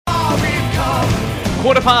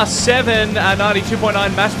7:15 at 92.9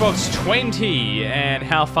 Matchbox 20, and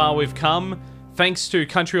how far we've come. Thanks to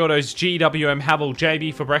Country Auto's GWM Havel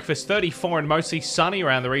JB for breakfast. 34 and mostly sunny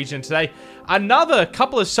around the region today. Another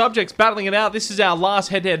couple of subjects battling it out. This is our last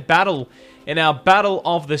head-to-head battle in our Battle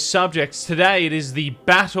of the Subjects. Today it is the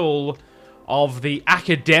Battle of the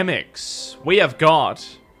Academics. We have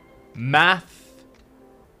got Math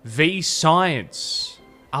v Science.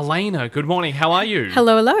 Elena, good morning. How are you?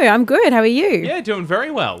 Hello, hello. I'm good. How are you? Yeah, doing very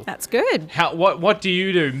well. That's good. What do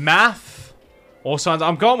you do? Math or science?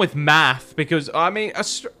 I'm going with math because, I mean,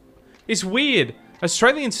 it's weird.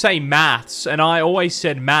 Australians say maths, and I always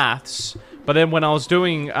said maths. But then when I was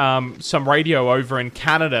doing some radio over in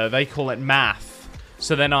Canada, they call it math.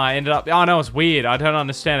 So then I ended up... Oh, no, it's weird. I don't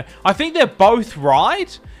understand it. I think they're both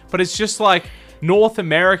right, but it's just like North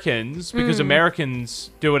Americans, because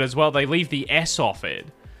Americans do it as well, they leave the S off it.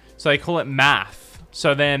 So they call it math.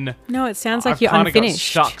 So then... No, it sounds like you're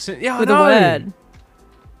unfinished yeah, with a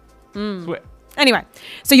word. Anyway,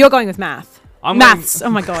 so you're going with math. Maths. Oh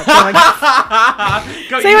my god.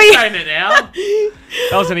 Got you saying it now.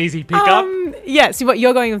 That was an easy pickup. Yeah, so what,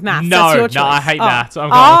 you're going with maths. No, that's your choice. I hate maths.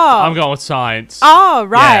 I'm going with science. Oh,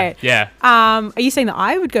 right. Yeah. Are you saying that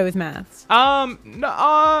I would go with maths? No,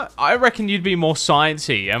 I reckon you'd be more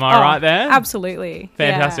sciencey. Am I right there? Absolutely.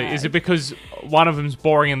 Fantastic. Yeah. Is it because one of them's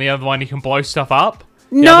boring and the other one you can blow stuff up?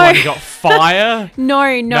 The No. other one you got fire?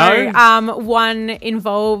 No. One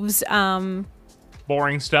involves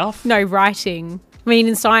Boring stuff? no writing. I mean,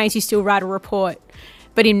 in science you still write a report,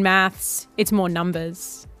 but in maths it's more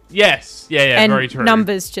numbers. Yes. Yeah, And very true.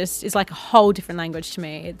 numbers just is like a whole different language to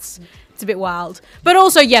me. It's a bit wild, but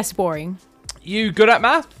also yes, boring. You good at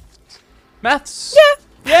maths? Yeah.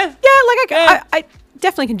 Yeah? Yeah, I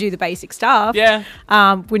definitely can do the basic stuff. Yeah.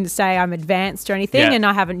 Wouldn't say I'm advanced or anything, Yeah. and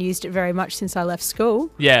I haven't used it very much since I left school.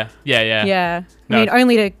 Yeah. Yeah. No. I mean,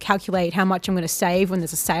 only to calculate how much I'm going to save when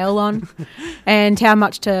there's a sale on and how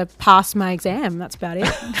much to pass my exam. That's about it.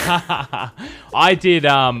 I did,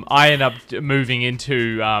 I ended up moving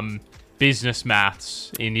into business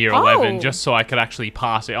maths in year 11 just so I could actually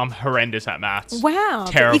pass it. I'm horrendous at maths. Wow.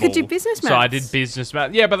 Terrible. You could do business maths. So I did business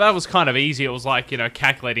maths. Yeah, but that was kind of easy. It was like,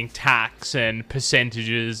 calculating tax and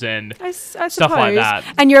percentages and I suppose. stuff like that.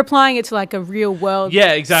 And you're applying it to like a real world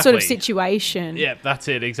Yeah, exactly. sort of situation. Yeah, that's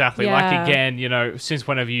it, exactly. Yeah. Like, again, since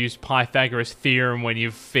when have you used Pythagoras theorem when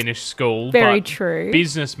you've finished school? Very but true.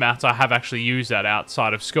 Business maths, I have actually used that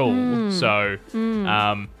outside of school. So,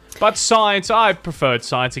 but science, I preferred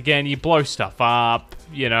science. Again, you blow stuff up,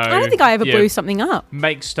 I don't think I ever you blew something up.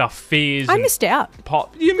 Make stuff fizz. I and missed out.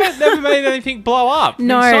 pop. You never made anything blow up.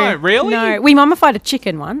 No. In science, really? No. We mummified a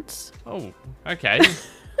chicken once. Oh, okay.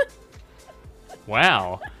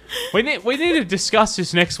 Wow. We need to discuss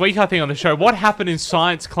this next week, I think, on the show. What happened in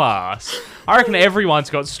science class? I reckon everyone's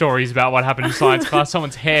got stories about what happened in science class.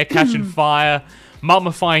 Someone's hair catching fire,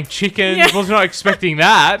 mummifying chickens. Yeah. Was not expecting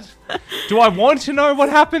that. Do I want to know what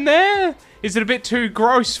happened there? Is it a bit too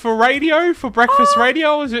gross for radio, for breakfast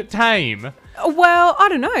radio, or is it tame? Well, I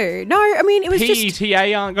don't know. No, I mean, it was just...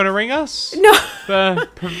 PETA aren't going to ring us? No.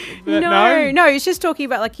 No? No, it's just talking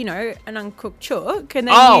about, like, an uncooked chook. And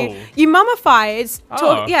then you mummify. It's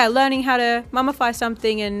learning how to mummify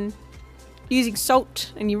something and using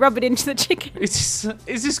salt, and you rub it into the chicken. Is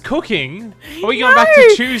this cooking? Are we going back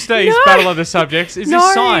to Tuesday's Battle of the Subjects? Is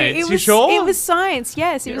this science? You sure? It was science,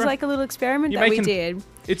 yes. It was like a little experiment that we did.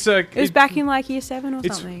 It was back in like year 7 or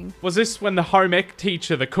something. Was this when the home ec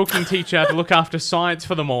teacher, the cooking teacher, had to look after science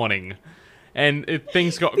for the morning? And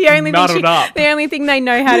things got muddled up. The only thing they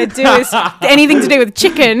know how to do is anything to do with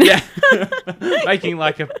chicken. Yeah. Making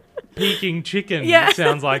like a Peking chicken. Yeah.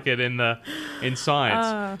 Sounds like it in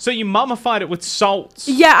science. So you mummified it with salts.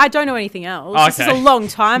 Yeah, I don't know anything else. Okay. This is a long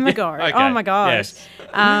time ago. Okay. Oh my gosh. Yes.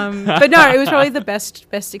 But no, it was probably the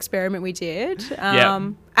best experiment we did.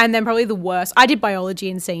 And then probably the worst. I did biology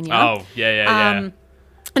in senior. Oh, yeah.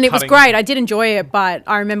 And it was great. I did enjoy it, but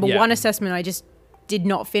I remember Yeah. one assessment I just did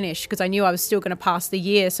not finish because I knew I was still going to pass the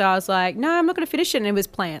year. So I was like, no, I'm not going to finish it. And it was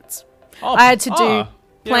plants. I had to do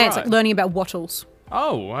plants, like learning about wattles.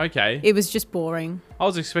 Oh, okay. It was just boring. I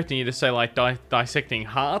was expecting you to say like dissecting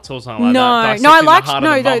hearts or something like No, that. no, I liked the heart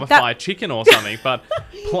of a mummified chicken or something, but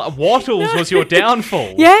wattles was your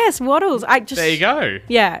downfall. Yes, wattles. There you go.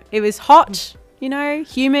 Yeah, it was hot,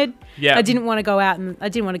 humid. Yeah. I didn't want to go out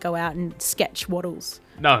and sketch wattles.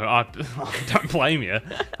 No, I don't blame you.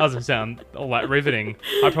 Doesn't sound all that riveting.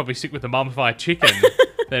 I'd probably stick with the mummified chicken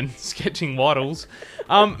than sketching wattles.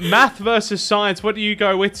 Math versus science. What do you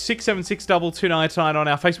go with? 6762299 on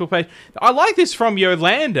our Facebook page. I like this from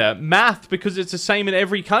Yolanda. Math because it's the same in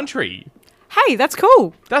every country. hey, that's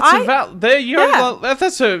cool. There you go.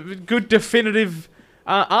 That's a good definitive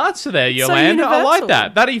answer there, Yolanda. I like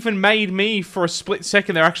that. That even made me, for a split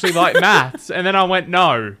second there, actually like maths. And then I went,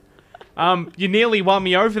 no. You nearly won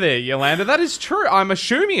me over there, Yolanda. That is true. I'm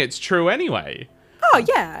assuming it's true anyway. Oh,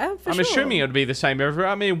 yeah, I'm assuming it would be the same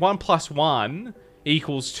everywhere. I mean, 1 + 1 =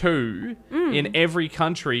 2 in every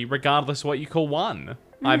country, regardless of what you call 1,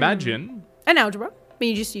 I imagine. And algebra. But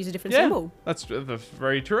you just use a different symbol. That's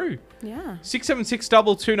very true. Yeah.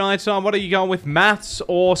 6762299. What are you going with, maths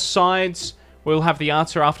or science? We'll have the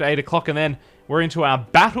answer after 8 o'clock, and then we're into our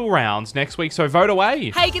battle rounds next week, so vote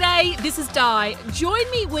away. Hey, g'day, this is Di. Join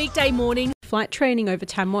me weekday morning. Flight training over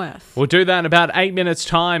Tamworth. We'll do that in about 8 minutes'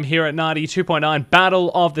 time here at 92.9.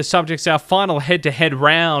 Battle of the Subjects, our final head-to-head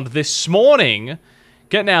round this morning.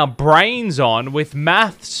 Getting our brains on with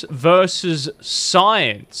maths versus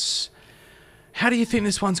science. How do you think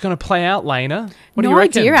this one's going to play out, Lena? What do you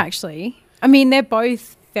reckon? No idea, actually. I mean, they're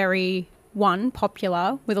both very... 1,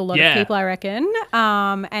 popular with a lot of people, I reckon.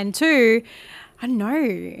 And 2, I don't know.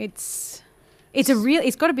 It's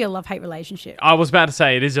got to be a love-hate relationship. I was about to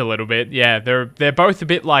say it is a little bit. Yeah, they're both a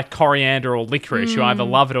bit like coriander or licorice. You either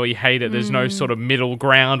love it or you hate it. There's no sort of middle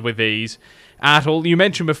ground with these at all. You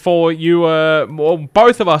mentioned before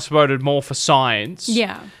both of us voted more for science.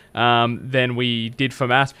 Yeah. Than we did for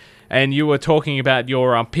maths. And you were talking about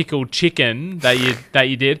your pickled chicken that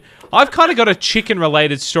you did. I've kind of got a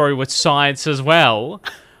chicken-related story with science as well.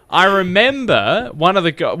 I remember one of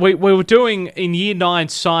the we were doing in Year 9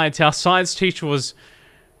 science. Our science teacher was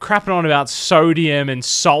crapping on about sodium and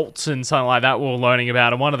salts and something like that we were learning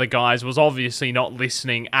about. And one of the guys was obviously not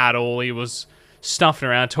listening at all. He was stuffing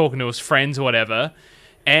around, talking to his friends or whatever.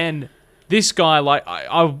 And this guy, like,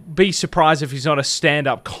 I'll be surprised if he's not a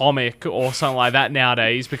stand-up comic or something like that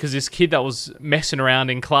nowadays, because this kid that was messing around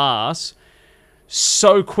in class,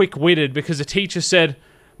 so quick-witted, because the teacher said,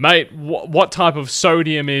 mate, what type of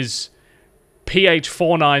sodium is pH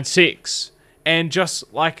 496? And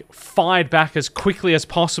just, like, fired back as quickly as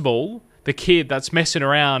possible. The kid that's messing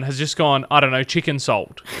around has just gone, I don't know, chicken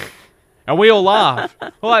salt. And we all laugh.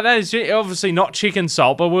 We're like, that is obviously not chicken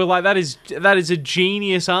salt, but we're like, that is a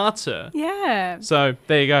genius answer. Yeah. So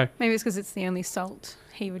there you go. Maybe it's because it's the only salt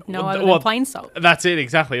he would know other than plain salt. That's it,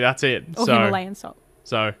 exactly. That's it. Or Himalayan salt.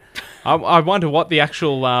 So I wonder what the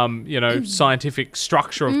actual, scientific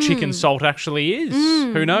structure of chicken salt actually is.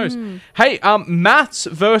 Who knows? Hey, maths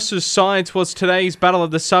versus science was today's battle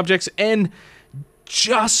of the subjects, and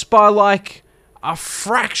just by like a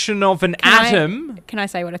fraction of an atom. Can I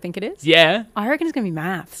say what I think it is? Yeah. I reckon it's going to be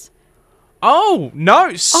maths. Oh,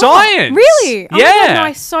 no, science. Oh, really? Oh yeah. My God, no,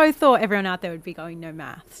 I so thought everyone out there would be going, no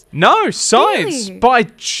maths. No, science. Really?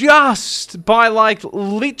 By like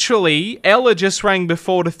literally, Ella just rang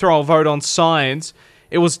before to throw a vote on science.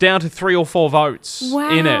 It was down to 3 or 4 votes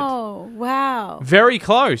in it. Wow. Very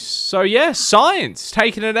close. So, yeah, science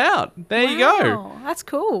taking it out. There you go. That's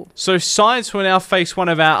cool. So, science will now face one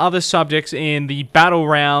of our other subjects in the battle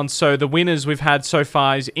round. So, the winners we've had so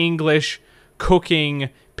far is English, cooking,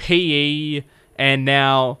 PE, and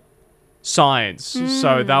now science.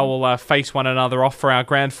 So, they will face one another off for our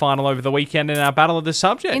grand final over the weekend in our battle of the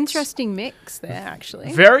subjects. Interesting mix there,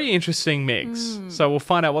 actually. Very interesting mix. So, we'll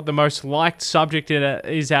find out what the most liked subject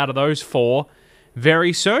is out of those 4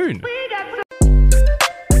 very soon.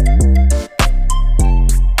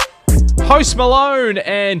 Post Malone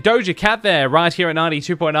and Doja Cat there, right here at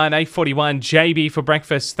 92.9, 841 JB for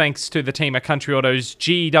breakfast. Thanks to the team at Country Autos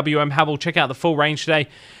GWM Havel. Check out the full range today.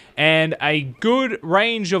 And a good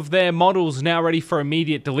range of their models now ready for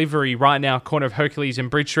immediate delivery right now, corner of Hercules and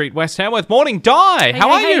Bridge Street, West Hamworth. Morning, Di.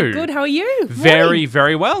 How are you? Good, how are you? Very,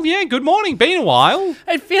 very well. Yeah, good morning. Been a while.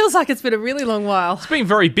 It feels like it's been a really long while. It's been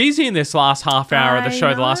very busy in this last half hour of the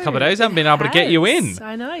show the last couple of days. I haven't been able to get you in.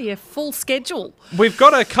 I know, you're full schedule. We've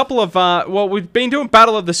got a couple of, we've been doing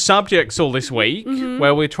Battle of the Subjects all this week,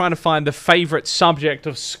 where we're trying to find the favourite subject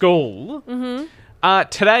of school.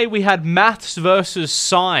 Today we had maths versus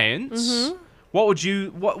science. What do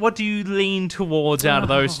you lean towards out of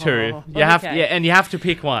those two? You have to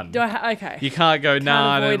pick one. Okay. You can't go,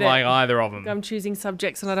 I don't like either of them. I'm choosing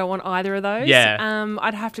subjects and I don't want either of those. Yeah.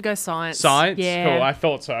 I'd have to go science. Science? Yeah. Cool, I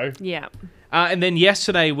thought so. Yeah. And then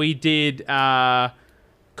yesterday we did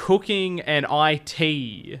cooking and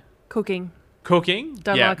IT. Cooking.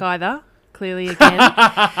 Don't like either. Clearly again.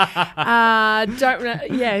 I'd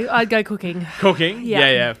go cooking. Cooking?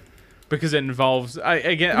 Yeah. because it involves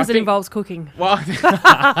Because it involves cooking. Well,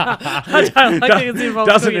 I don't like it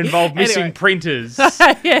involves doesn't cooking. involve missing Anyway. printers.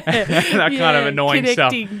 Yeah. That kind of annoying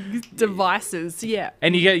stuff. Connecting devices, yeah.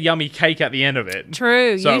 And you get yummy cake at the end of it.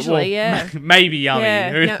 True, So, usually, well, yeah. Maybe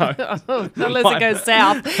yummy. Who knows? Unless it goes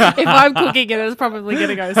south. If I'm cooking it, it's probably going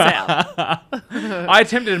to go south. I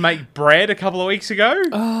attempted to make bread a couple of weeks ago.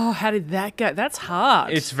 Oh, how did that go? That's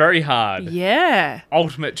hard. It's very hard. Yeah.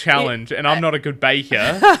 Ultimate challenge, and I'm not a good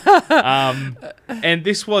baker. And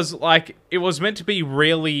this was like, it was meant to be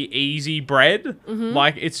really easy bread. Mm-hmm.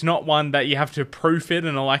 Like, it's not one that you have to proof it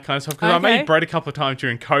and all that kind of stuff. Because I Okay. made bread a couple of times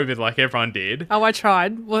during COVID, like everyone did. Oh, I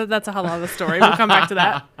tried. Well, that's a whole other story. We'll come back to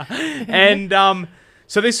that. And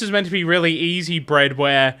so this was meant to be really easy bread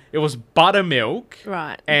where it was buttermilk.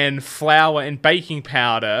 Right. And flour and baking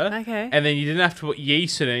powder. Okay. And then you didn't have to put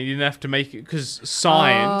yeast in it. You didn't have to make it because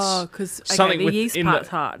science. Oh, because something the yeast within part's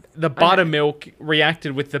hard. The buttermilk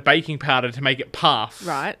reacted with the baking powder to make it puff.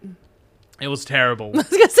 Right. It was terrible. I was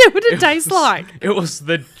going to say, what did it taste like? It was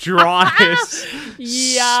the driest, Yuck.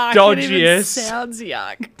 It even stodgiest, sounds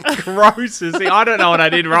yuck. grossest thing. I don't know what I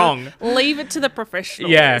did wrong. Leave it to the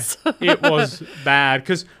professionals. Yeah, it was bad.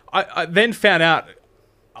 Because I then found out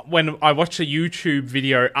when I watched a YouTube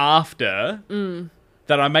video after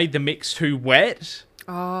that I made the mix too wet.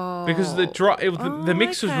 Oh. Because the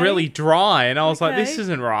mix was okay. really dry, and I was like, "This Okay.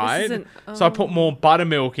 isn't right." isn't- So I put more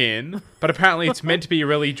buttermilk in, but apparently it's meant to be a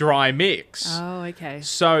really dry mix. Oh, okay.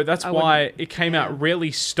 So that's why it came out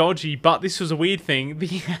really stodgy. But this was a weird thing: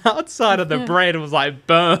 the outside of the bread was like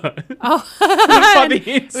burnt, Oh, but the it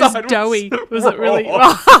inside was doughy. Was it really?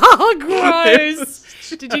 raw. Oh, gross.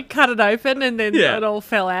 Did you cut it open and then Yeah. it all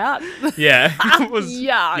fell out? Yeah, it was.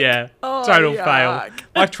 Yuck. Yeah, Oh, total yuck. fail.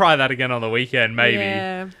 I'd try that again on the weekend, maybe.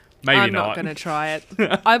 Yeah. Maybe I'm not. not going to try it.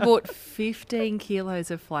 I bought 15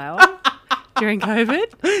 kilos of flour during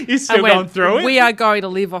COVID. You're still going through it. We are going to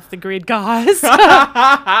live off the grid, guys. This is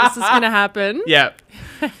going to happen. Yeah.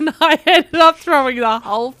 And I ended up throwing the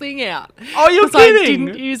whole thing out. Oh, you're 'Cause I kidding?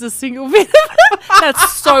 didn't use a single bit of it.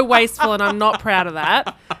 That's so wasteful, and I'm not proud of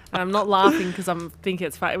that. And I'm not laughing because I'm thinking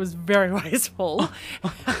it's fun. It was very wasteful.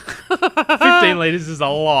 15 litres is a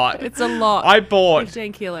lot. It's a lot. I bought,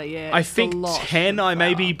 15 kilo, yeah. I it's a think lot 10 of I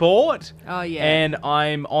maybe flour. bought. Oh, yeah. And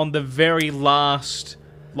I'm on the very last,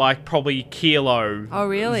 like, probably kilo. Oh,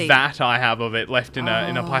 really? That I have of it left in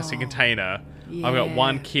a plastic container. I've got Yeah.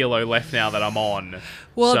 1 kilo left now that I'm on.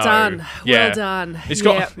 Well So, done. yeah. Well done. It's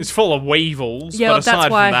Yeah. got it's full of weevils, Yeah, but that's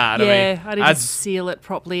aside why. from that, Yeah, I mean, I didn't seal it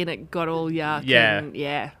properly, and it got all yuck. Yeah. And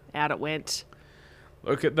yeah, out it went.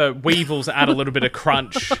 look at the weevils add a little bit of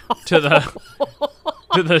crunch to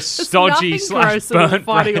the stodgy Nothing slash grosser than burnt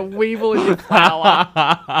finding bread. a weevil in your flour.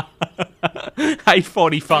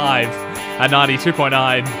 8:45 at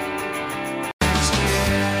 92.9.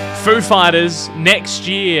 Foo Fighters next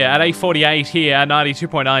year at 8:48 here at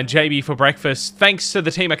 92.9 JB for breakfast. Thanks to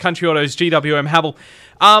the team at Country Autos GWM Havel.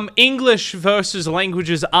 English versus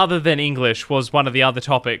languages other than English was one of the other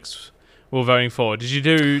topics we were voting for. Did you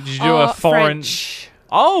do a foreign? French.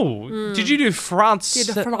 Oh, did you do France? Did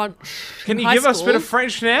a French. Can in you high give us a bit of school.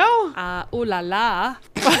 French now? Ooh la la.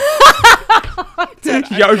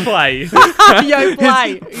 Yo play. Yo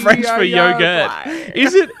play. French for yogurt. play.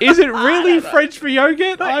 Is it really French for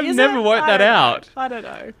yogurt? I've Is never it? worked I that don't know. out. I don't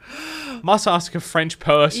know. Must ask a French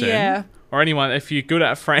person. Yeah. Or anyone, if you're good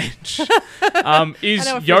at French. Is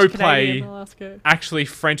I know a Yo French play Canadian, I'll ask her. actually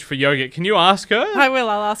French for yogurt? Can you ask her? I will,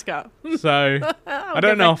 I'll ask her. So, I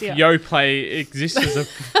don't get know back if to you. Yo play exists as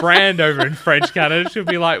a brand over in French Canada. She'll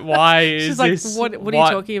be like, why is She's like, this? what are you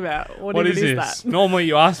talking about? What even is this? that? Normally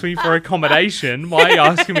you ask me for accommodation. Why are you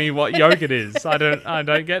asking me what yogurt is? I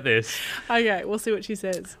don't get this. Okay, we'll see what she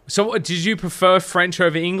says. So what, did you prefer French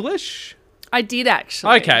over English? I did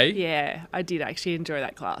actually. Okay. Yeah, I did actually enjoy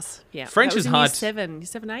that class. Yeah. French that was is in hard. Year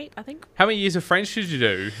 7, 8, I think. How many years of French did you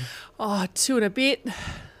do? Oh, 2 and a bit.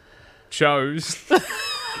 Chose.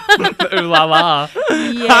 Ooh la la.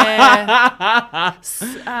 Yeah.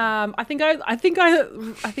 I think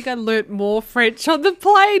I learnt more French on the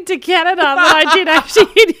plane to Canada than I did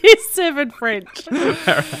actually in Year 7 French.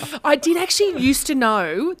 I did actually used to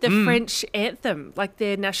know the French anthem, like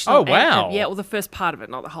their national Oh, wow. anthem. Yeah, well, the first part of it,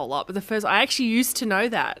 not the whole lot, but the first. I actually used to know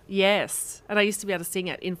that. Yes, and I used to be able to sing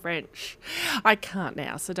it in French. I can't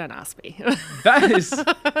now, so don't ask me. That is.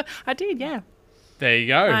 I did, yeah. There you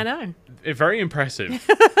go. I know. Very impressive.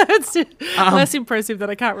 It's less impressive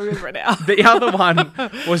that I can't remember it now. The other one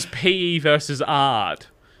was PE versus art.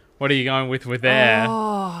 What are you going with there?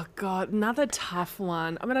 Oh, God, another tough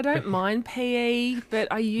one. I mean, I don't mind PE, but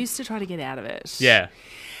I used to try to get out of it. Yeah.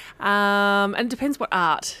 And it depends what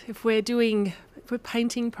art. If we're doing If we're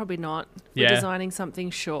painting, probably not. If we're Yeah. designing something,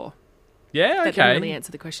 sure. Yeah, That didn't okay. really answer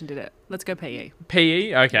the question, did it? Let's go PE.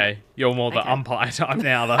 PE? Okay. You're more the Okay. umpire type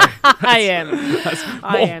now, though. I am.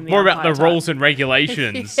 I am the More about the umpire type. rules and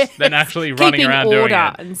regulations than actually running Keeping around doing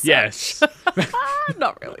order it. and such. Yes.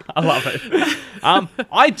 Not really. I love it.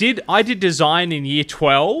 I did design in year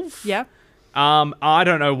 12. Yeah. I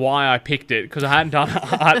don't know why I picked it because I hadn't done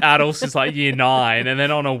art adult since like year 9, and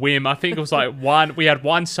then on a whim, I think it was like we had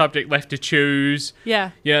one subject left to choose. Yeah.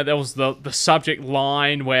 Yeah, there was the subject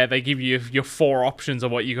line where they give you your 4 options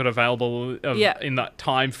of what you got available in that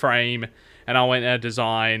time frame, and I went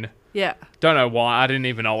design. Yeah. Don't know why. I didn't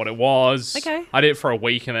even know what it was. Okay. I did it for a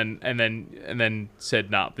week and then said,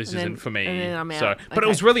 "Nah, this isn't for me." and then I'm So, out. but Okay. it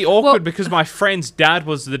was really awkward Well- because my friend's dad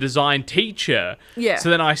was the design teacher. Yeah. So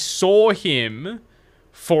then I saw him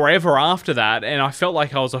forever after that, and I felt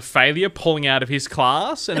like I was a failure pulling out of his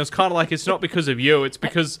class. And it was kind of like, it's not because of you. It's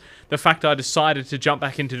because the fact I decided to jump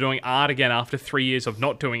back into doing art again after 3 years of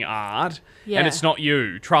not doing art. Yeah. And it's not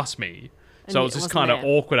you. Trust me. So it was it just wasn't kind of there.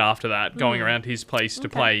 awkward after that, going around his place to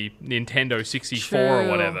play Nintendo 64 or True.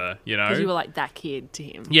 whatever, you know? Because you were like that kid to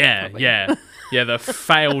him. Yeah, probably. yeah. Yeah, the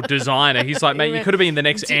failed designer. He's like, mate, you could have been the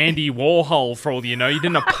next Andy Warhol for all you know. You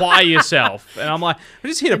didn't apply yourself. And I'm like, I'm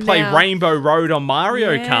just here to play Now- Rainbow Road on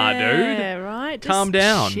Mario Kart, dude. Yeah, right. Calm Just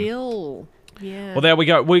down. Chill. Yeah. Well, there we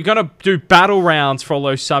go. We're going to do battle rounds for all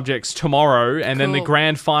those subjects tomorrow, and then the Cool.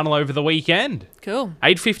 grand final over the weekend. Cool.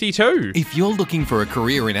 8:52. If you're looking for a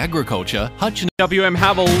career in agriculture, Hutch WM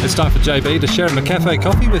Havel. It's time for JB to share a McCafe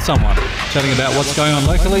coffee with someone, chatting about what's going on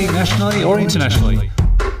locally, nationally or internationally.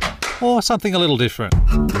 Or something a little different.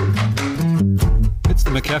 It's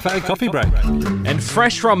the McCafe Coffee Break. And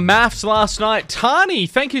fresh from maths last night, Tani,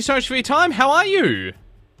 thank you so much for your time. How are you?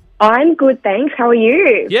 I'm good, thanks. How are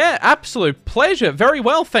you? Yeah, absolute pleasure. Very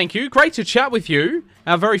well, thank you. Great to chat with you.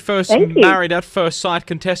 Our very first Thank you. Married at First Sight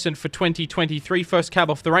contestant for 2023, first cab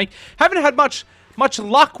off the rank. Haven't had much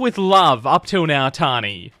luck with love up till now,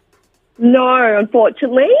 Tani. No,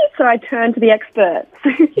 unfortunately, so I turned to the experts.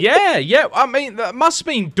 Yeah. I mean, that must have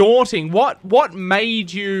been daunting. What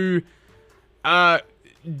made you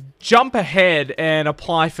jump ahead and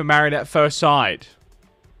apply for Married at First Sight?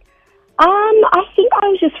 I think I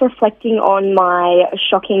was just reflecting on my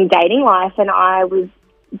shocking dating life, and I was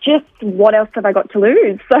just, what else have I got to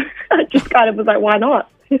lose? So I just kind of was like, why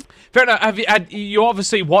not? Fair enough. Have you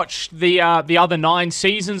obviously watched the other 9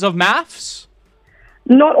 seasons of Maths?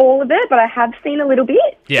 Not all of it, but I have seen a little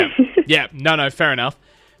bit. Yeah. No, fair enough.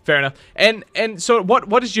 And so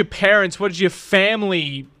what did your parents, what did your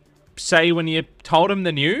family say when you told them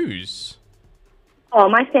the news? Oh,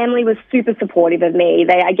 my family was super supportive of me.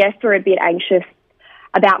 They, I guess, were a bit anxious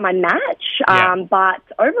about my match, Yeah. but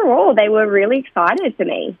overall, they were really excited for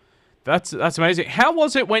me. That's amazing. How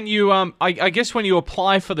was it when you I guess when you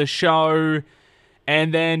apply for the show,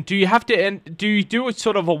 and then do you have to do you do a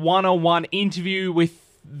sort of a one-on-one interview with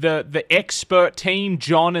the expert team,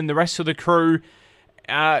 John and the rest of the crew,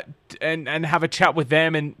 and have a chat with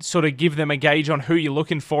them and sort of give them a gauge on who you're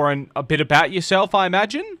looking for and a bit about yourself, I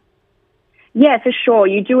imagine? Yeah, for sure.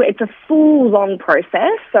 You do. It's a full, long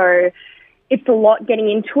process, so it's a lot getting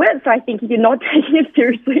into it. So I think if you're not taking it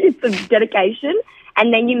seriously, it's a dedication.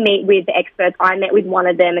 And then you meet with the experts. I met with one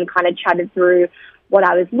of them and kind of chatted through what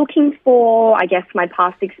I was looking for, I guess my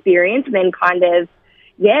past experience, and then kind of,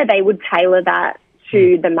 yeah, they would tailor that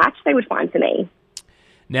to the match they would find for me.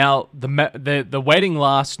 Now, the wedding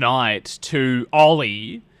last night to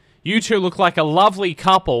Ollie, you two look like a lovely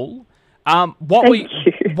couple. Thank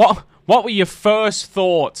you. What were your first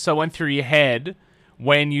thoughts that went through your head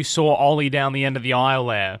when you saw Ollie down the end of the aisle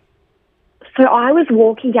there? So I was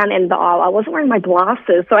walking down the end of the aisle. I wasn't wearing my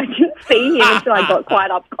glasses, so I didn't see him until I got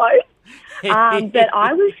quite up close. But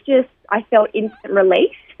I felt instant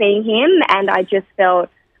relief seeing him, and I just felt,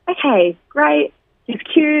 okay, great, he's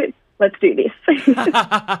cute, let's do this.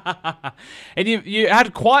 And you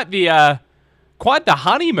had quite the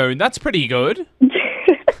honeymoon. That's pretty good.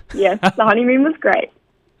 Yes, the honeymoon was great.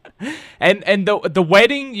 And the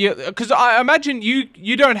wedding, because I imagine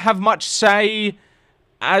you don't have much say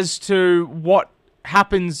as to what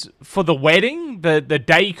happens for the wedding, the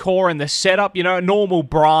decor and the setup. You know, a normal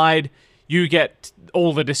bride, you get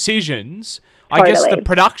all the decisions. I guess the Totally.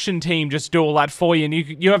 production team just do all that for you, and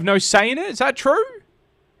you have no say in it. Is that true?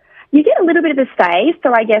 You get a little bit of a say,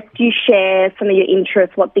 so I guess you share some of your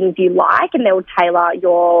interests, what things you like, and they'll tailor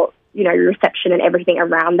your reception and everything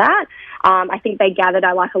around that. I think they gathered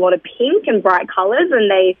I like a lot of pink and bright colours, and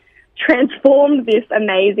they transformed this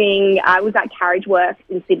amazing, it was at Carriage Works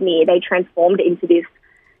in Sydney, they transformed it into this,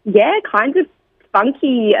 kind of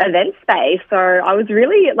funky event space. So I was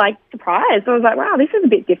really like surprised. I was like, wow, this is a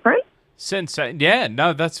bit different. Yeah,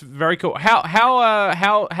 no, that's very cool.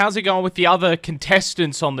 How's it going with the other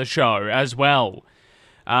contestants on the show as well?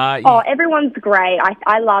 Everyone's great.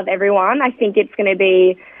 I love everyone. I think it's going to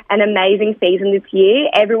be an amazing season this year.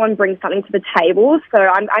 Everyone brings something to the table, so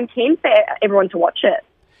I'm keen for everyone to watch it.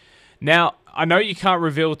 Now, I know you can't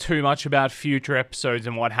reveal too much about future episodes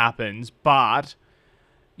and what happens, but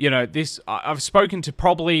you know, I've spoken to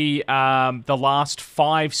probably the last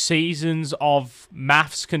 5 seasons of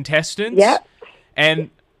MAFS contestants. Yep. And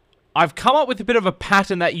I've come up with a bit of a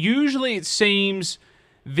pattern that usually it seems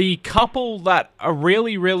the couple that are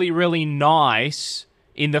really, really, really nice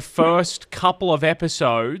in the first couple of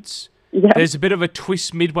episodes, there's a bit of a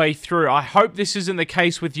twist midway through. I hope this isn't the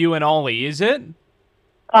case with you and Ollie, is it?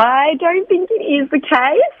 I don't think it is the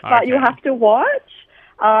case, but you'll have to watch.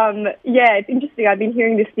 It's interesting. I've been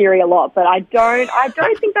hearing this theory a lot, but I don't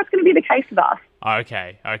think that's going to be the case with us.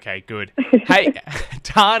 Okay, good. Hey,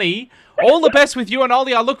 Tahnee, all the best with you and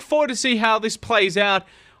Ollie. I look forward to see how this plays out.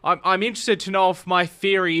 I'm interested to know if my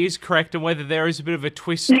theory is correct and whether there is a bit of a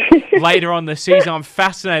twist later on the season. I'm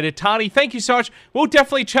fascinated. Tahnee, thank you so much. We'll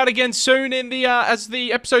definitely chat again soon as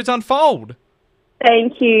the episodes unfold.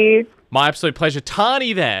 Thank you. My absolute pleasure.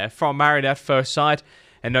 Tahnee there from Married at First Sight.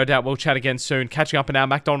 And no doubt we'll chat again soon. Catching up in our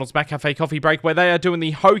McDonald's McCafe coffee break where they are doing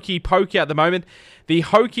the Hokey Pokey at the moment. The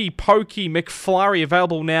Hokey Pokey McFlurry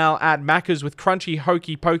available now at Macca's with crunchy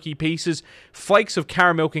Hokey Pokey pieces, flakes of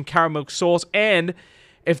caramel and caramel sauce. And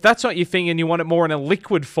if that's not your thing and you want it more in a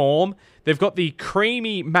liquid form, they've got the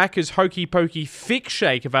creamy Macca's Hokey Pokey Thick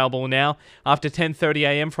Shake available now after 10:30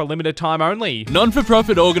 a.m. for a limited time only.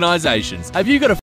 Non-for-profit organisations. Have you got a